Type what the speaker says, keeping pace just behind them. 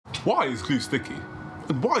Why is glue sticky?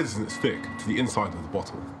 And why doesn't it stick to the inside of the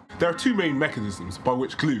bottle? There are two main mechanisms by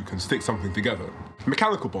which glue can stick something together.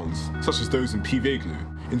 Mechanical bonds, such as those in PVA glue,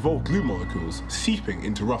 involve glue molecules seeping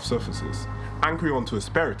into rough surfaces, anchoring onto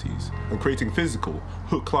asperities and creating physical,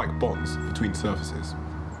 hook-like bonds between surfaces.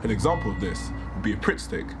 An example of this would be a Pritt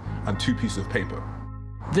stick and two pieces of paper.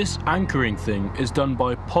 This anchoring thing is done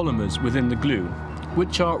by polymers within the glue,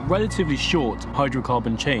 which are relatively short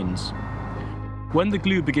hydrocarbon chains. When the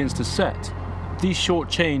glue begins to set, these short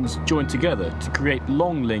chains join together to create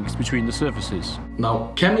long links between the surfaces.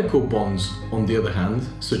 Now, chemical bonds, on the other hand,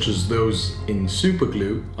 such as those in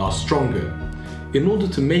superglue, are stronger. In order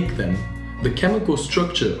to make them, the chemical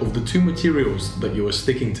structure of the two materials that you are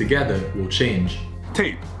sticking together will change.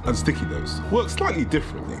 Tape and sticky notes work slightly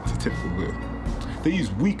differently to typical glue. They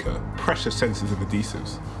use weaker, pressure-sensitive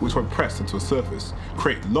adhesives, which when pressed into a surface,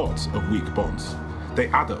 create lots of weak bonds. They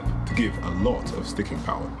add up to give a lot of sticking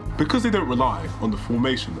power. Because they don't rely on the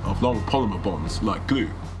formation of long polymer bonds like glue,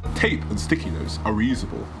 tape and sticky notes are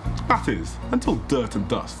reusable. That is, until dirt and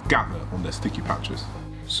dust gather on their sticky patches.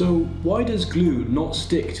 So why does glue not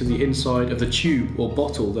stick to the inside of the tube or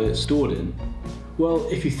bottle that it's stored in? Well,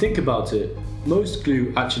 if you think about it, most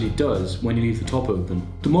glue actually does when you leave the top open.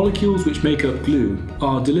 The molecules which make up glue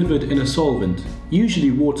are delivered in a solvent,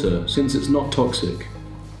 usually water since it's not toxic.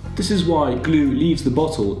 This is why glue leaves the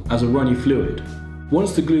bottle as a runny fluid.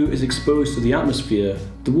 Once the glue is exposed to the atmosphere,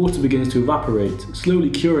 the water begins to evaporate, slowly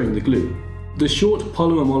curing the glue. The short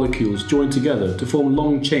polymer molecules join together to form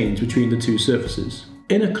long chains between the two surfaces.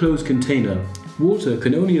 In a closed container, water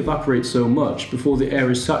can only evaporate so much before the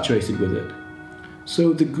air is saturated with it.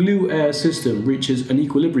 So the glue-air system reaches an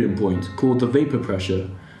equilibrium point called the vapor pressure,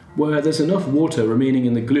 where there's enough water remaining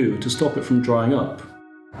in the glue to stop it from drying up.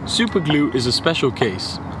 Superglue is a special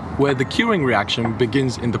case, where the curing reaction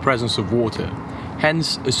begins in the presence of water.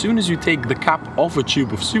 Hence, as soon as you take the cap off a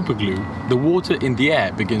tube of superglue, the water in the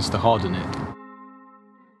air begins to harden it.